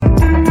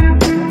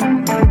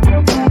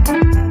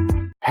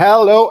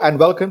Hello and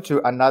welcome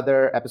to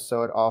another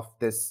episode of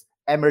this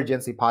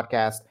emergency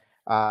podcast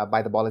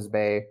by the Ball is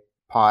Bay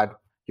pod,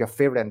 your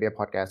favorite NBA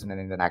podcast in an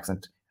Indian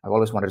accent. I've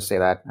always wanted to say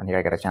that, and here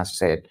I get a chance to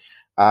say it.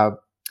 Uh,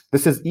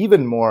 this is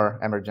even more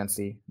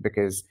emergency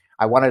because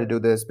I wanted to do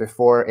this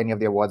before any of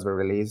the awards were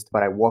released,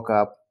 but I woke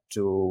up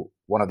to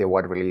one of the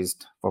awards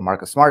released for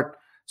Marcus Smart.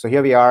 So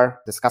here we are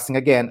discussing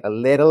again, a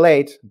little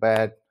late,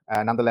 but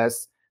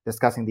nonetheless,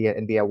 discussing the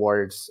NBA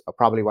awards,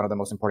 probably one of the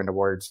most important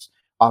awards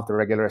of the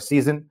regular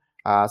season.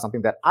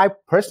 Something that I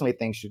personally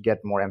think should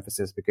get more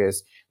emphasis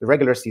because the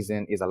regular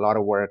season is a lot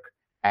of work.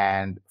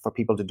 And for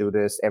people to do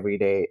this every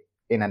day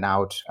in and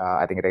out,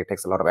 I think it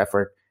takes a lot of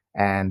effort.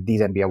 And these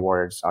NBA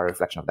awards are a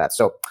reflection of that.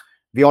 So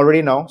we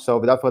already know. So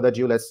without further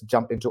ado, let's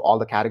jump into all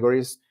the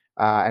categories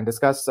and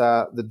discuss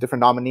the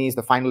different nominees,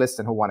 the finalists,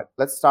 and who won it.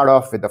 Let's start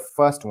off with the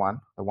first one,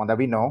 the one that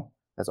we know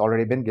that's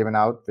already been given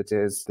out, which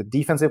is the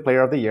Defensive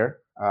Player of the Year.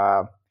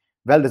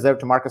 Well-deserved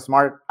to Marcus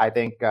Smart. I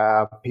think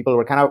people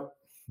were kind of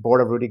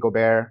bored of Rudy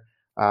Gobert.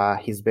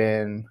 He's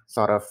been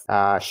sort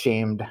of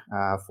shamed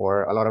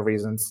for a lot of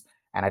reasons.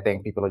 And I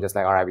think people are just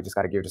like, all right, we just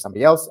got to give it to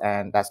somebody else.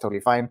 And that's totally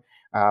fine.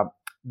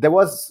 There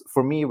was,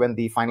 for me, when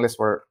the finalists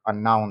were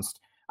announced,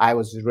 I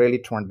was really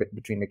torn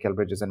between Mikal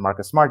Bridges and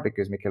Marcus Smart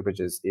because Mikal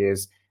Bridges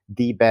is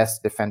the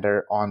best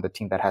defender on the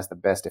team that has the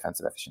best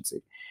defensive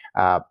efficiency.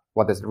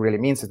 What this really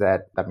means is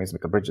that means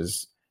Mikal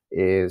Bridges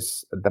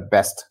is the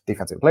best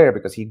defensive player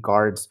because he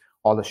guards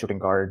all the shooting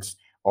guards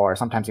or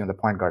sometimes even the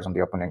point guards on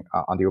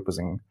the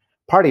opposing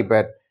party.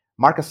 But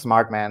Marcus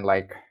Smart, man,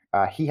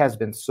 he has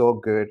been so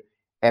good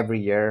every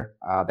year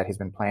that he's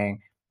been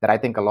playing that I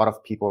think a lot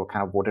of people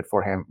kind of voted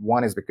for him.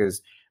 One is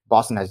because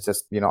Boston has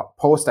just,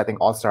 post, I think,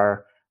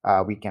 All-Star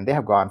weekend, they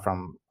have gone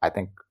from, I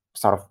think,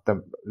 sort of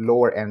the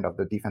lower end of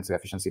the defensive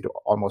efficiency to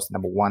almost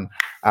number one.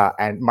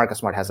 And Marcus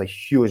Smart has a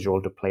huge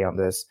role to play on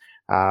this.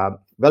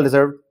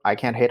 Well-deserved. I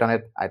can't hate on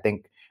it. I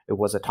think it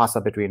was a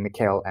toss-up between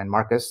Mikal and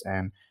Marcus,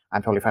 and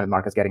I'm totally fine with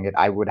Marcus getting it.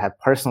 I would have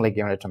personally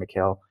given it to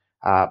Mikal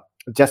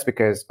just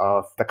because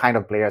of the kind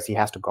of players he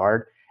has to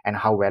guard and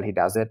how well he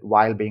does it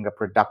while being a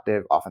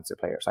productive offensive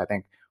player. So I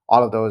think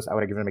all of those I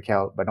would have given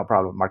Mikal, but no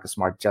problem. Marcus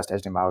Smart just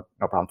edged him out.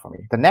 No problem for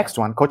me. The next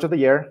one, Coach of the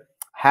Year,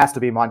 has to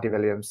be Monty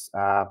Williams.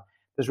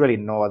 There's really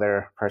no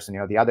other person.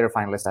 The other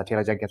finalists are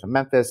Taylor Jenkins from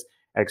Memphis,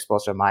 Eric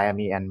Spoelstra of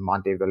Miami, and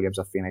Monty Williams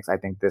of Phoenix. I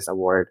think this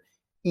award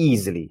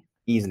easily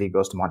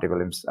goes to Monty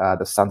Williams.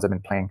 The Suns have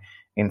been playing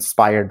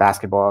inspired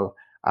basketball,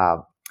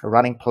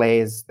 running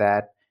plays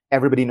that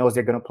everybody knows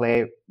they're going to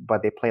play,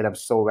 but they play them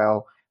so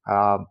well.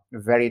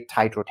 Very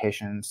tight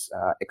rotations,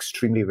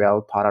 extremely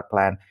well thought out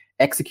plan,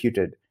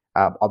 executed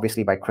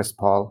obviously by Chris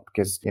Paul,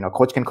 because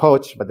coach can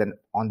coach, but then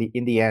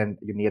in the end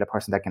you need a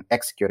person that can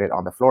execute it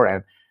on the floor,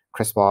 and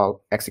Chris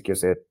Paul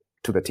executes it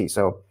to the T.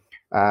 So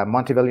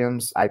Monty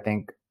Williams, I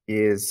think,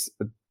 is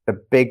the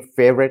big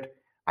favorite.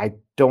 I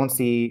don't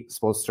see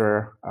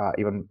Spoelstra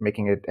even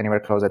making it anywhere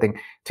close. I think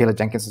Taylor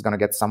Jenkins is going to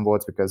get some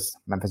votes because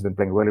Memphis has been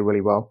playing really,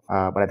 really well.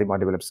 But I think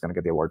Monty Williams is going to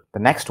get the award. The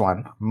next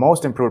one,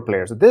 Most Improved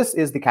Player. So this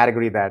is the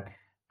category that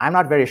I'm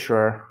not very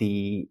sure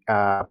the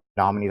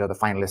nominees or the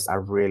finalists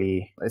are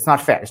really. It's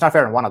not fair. It's not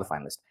fair on one of the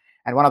finalists.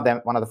 And one of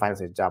the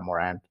finalists is Ja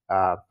Morant.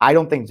 I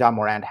don't think Ja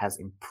Morant has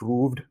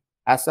improved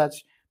as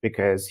such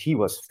because he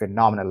was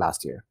phenomenal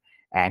last year.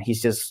 And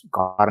he's just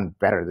gotten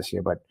better this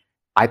year. But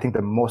I think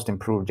the most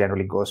improved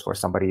generally goes for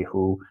somebody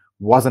who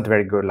wasn't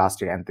very good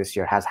last year and this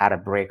year has had a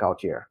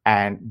breakout year.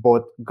 And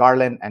both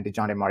Garland and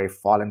DeJounte Murray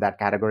fall in that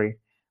category.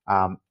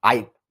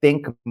 I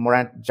think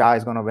Ja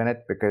is going to win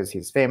it because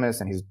he's famous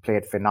and he's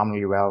played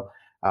phenomenally well.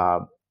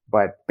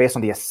 But based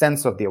on the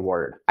essence of the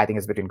award, I think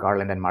it's between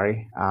Garland and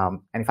Murray. And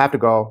if I have to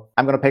go,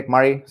 I'm going to pick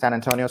Murray, San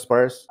Antonio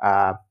Spurs.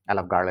 I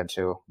love Garland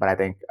too, but I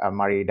think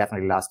Murray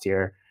definitely last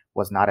year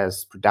was not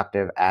as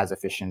productive, as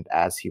efficient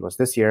as he was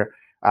this year.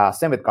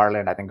 Same with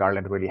Garland. I think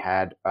Garland really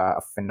had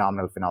a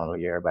phenomenal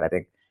year, but I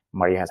think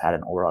Murray has had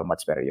an overall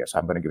much better year. So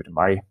I'm going to give it to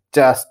Murray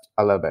just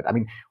a little bit. I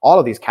mean, all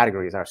of these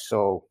categories are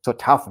so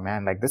tough,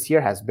 man. Like this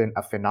year has been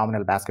a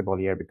phenomenal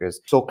basketball year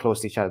because so close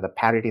to each other. The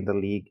parity in the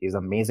league is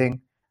amazing.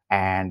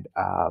 And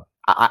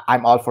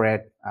I'm all for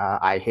it.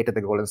 I hated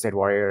the Golden State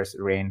Warriors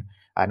reign,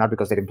 not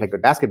because they didn't play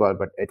good basketball,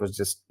 but it was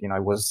just,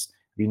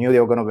 we knew they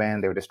were going to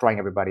win. They were destroying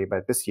everybody.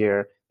 But this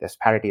year, there's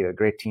parity. They're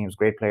great teams,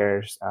 great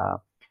players.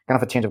 Kind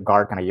of a change of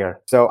guard kind of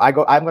year. So I'm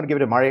going to give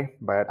it to Murray,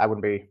 but I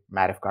wouldn't be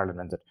mad if Garland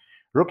wins it.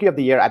 Rookie of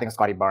the Year, I think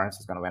Scottie Barnes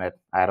is going to win it.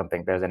 I don't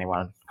think there's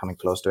anyone coming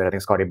close to it. I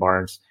think Scottie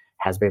Barnes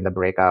has been the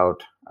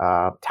breakout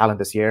talent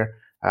this year.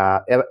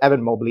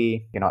 Evan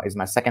Mobley, is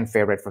my second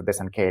favorite for this,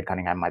 and Cade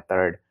Cunningham my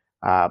third.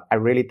 I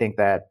really think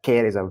that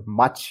Cade is a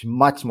much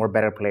more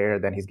better player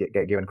than he's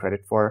given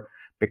credit for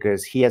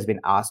because he has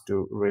been asked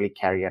to really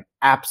carry an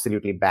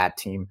absolutely bad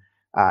team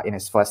in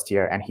his first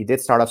year. And he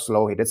did start off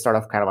slow. He did start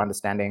off kind of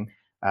understanding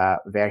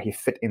where he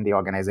fit in the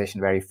organization,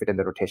 where he fit in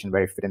the rotation,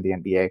 where he fit in the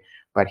NBA.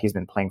 But he's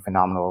been playing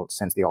phenomenal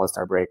since the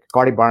All-Star break.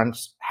 Scottie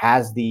Barnes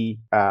has the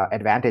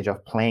advantage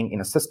of playing in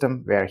a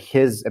system where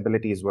his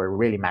abilities were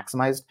really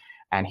maximized.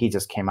 And he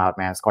just came out,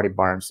 man. Scottie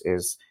Barnes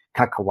is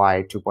kind of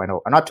Kawhi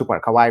 2.0, or not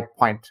 2.0, Kawhi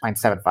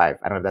 0.75. I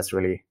don't know if that's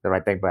really the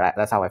right thing, but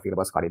that's how I feel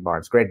about Scotty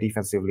Barnes. Great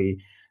defensively,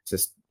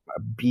 just a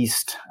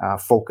beast,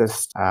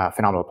 focused,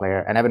 phenomenal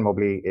player. And Evan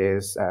Mobley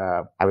is,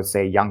 I would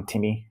say, young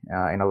Timmy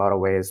in a lot of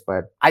ways.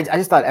 But I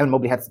just thought Evan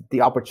Mobley had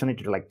the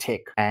opportunity to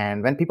take.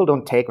 And when people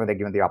don't take when they're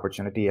given the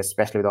opportunity,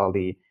 especially with all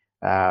the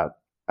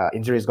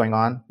injuries going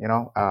on,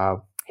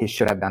 he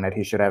should have done it.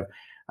 He should have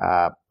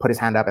put his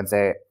hand up and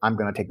say, I'm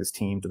going to take this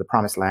team to the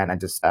promised land and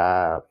just,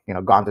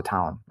 gone to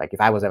town. Like if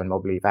I was Evan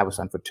Mobley, if I was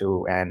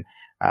 7'2" and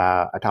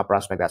a top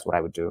prospect, that's what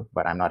I would do.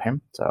 But I'm not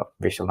him. So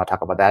we shall not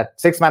talk about that.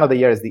 Sixth man of the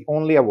year is the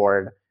only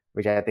award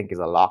which I think is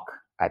a lock.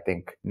 I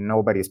think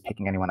nobody's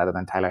picking anyone other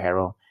than Tyler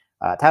Herro.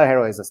 Tyler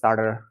Herro is a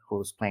starter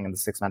who's playing in the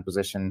six-man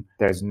position.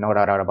 There's no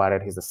doubt about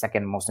it. He's the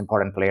second most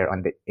important player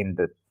in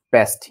the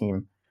best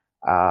team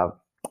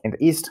in the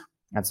East.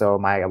 And so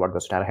my award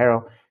goes to Tyler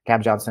Herro.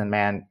 Cam Johnson,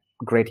 man,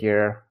 great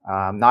year.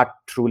 Not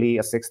truly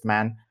a sixth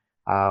man,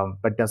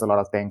 but does a lot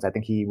of things. I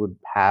think he would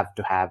have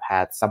to have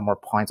had some more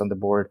points on the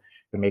board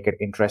to make it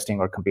interesting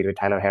or compete with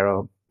Tyler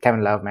Herro.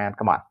 Kevin Love, man,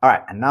 come on. All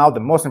right, and now the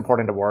most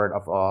important award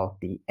of all,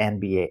 the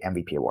NBA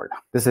MVP award.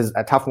 This is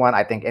a tough one.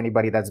 I think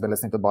anybody that's been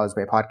listening to the Ballers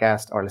Bay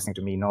podcast or listening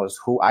to me knows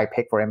who I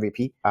pick for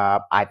MVP.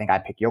 I think I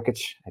pick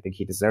Jokic. I think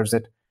he deserves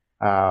it.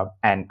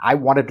 And I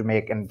wanted to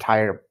make an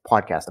entire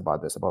podcast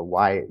about this, about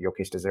why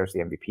Jokic deserves the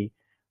MVP.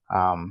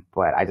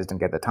 But I just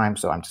didn't get the time,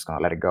 so I'm just going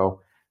to let it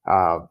go.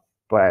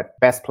 But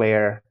best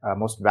player,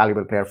 most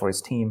valuable player for his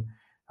team.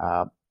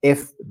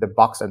 If the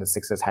Bucks and the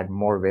Sixers had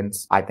more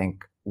wins, I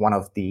think one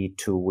of the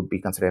two would be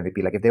considered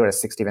MVP. Like if they were a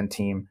 60-win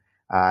team,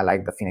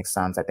 like the Phoenix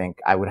Suns, I think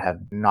I would have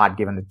not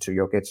given it to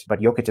Jokic. But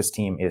Jokic's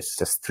team is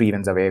just 3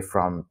 wins away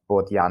from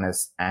both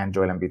Giannis and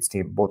Joel Embiid's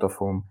team, both of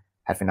whom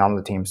had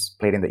phenomenal teams,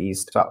 played in the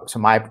East. So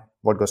my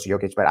vote goes to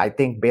Jokic. But I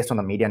think based on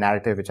the media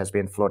narrative, which has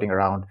been floating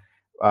around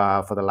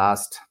for the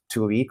last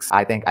 2 weeks,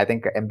 I think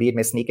Embiid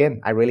may sneak in.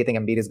 I really think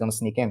Embiid is going to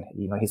sneak in.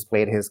 He's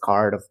played his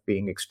card of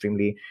being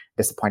extremely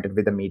disappointed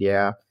with the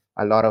media.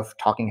 A lot of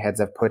talking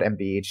heads have put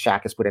Embiid,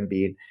 Shaq has put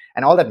Embiid,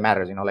 and all that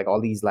matters, like all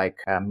these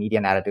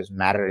media narratives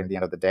matter in the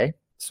end of the day.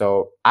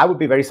 So I would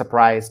be very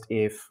surprised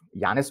if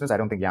Giannis wins. I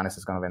don't think Giannis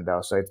is going to win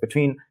though. So it's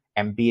between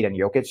Embiid and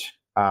Jokic.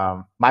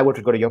 My vote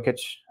would go to Jokic,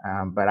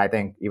 but I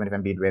think even if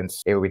Embiid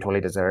wins, it would be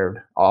totally deserved.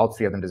 All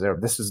 3 of them deserve.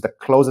 This is the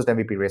closest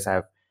MVP race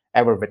I've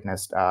ever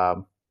witnessed.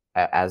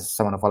 As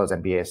someone who follows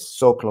NBA,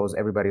 so close.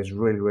 Everybody is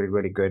really, really,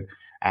 really good.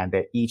 And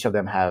each of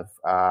them have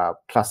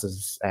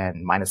pluses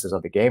and minuses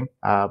of the game.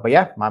 But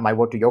yeah, my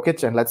vote to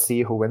Jokic, and let's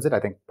see who wins it. I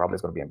think probably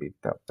it's going to be Embiid.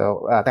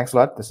 So thanks a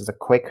lot. This is a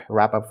quick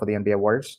wrap up for the NBA awards.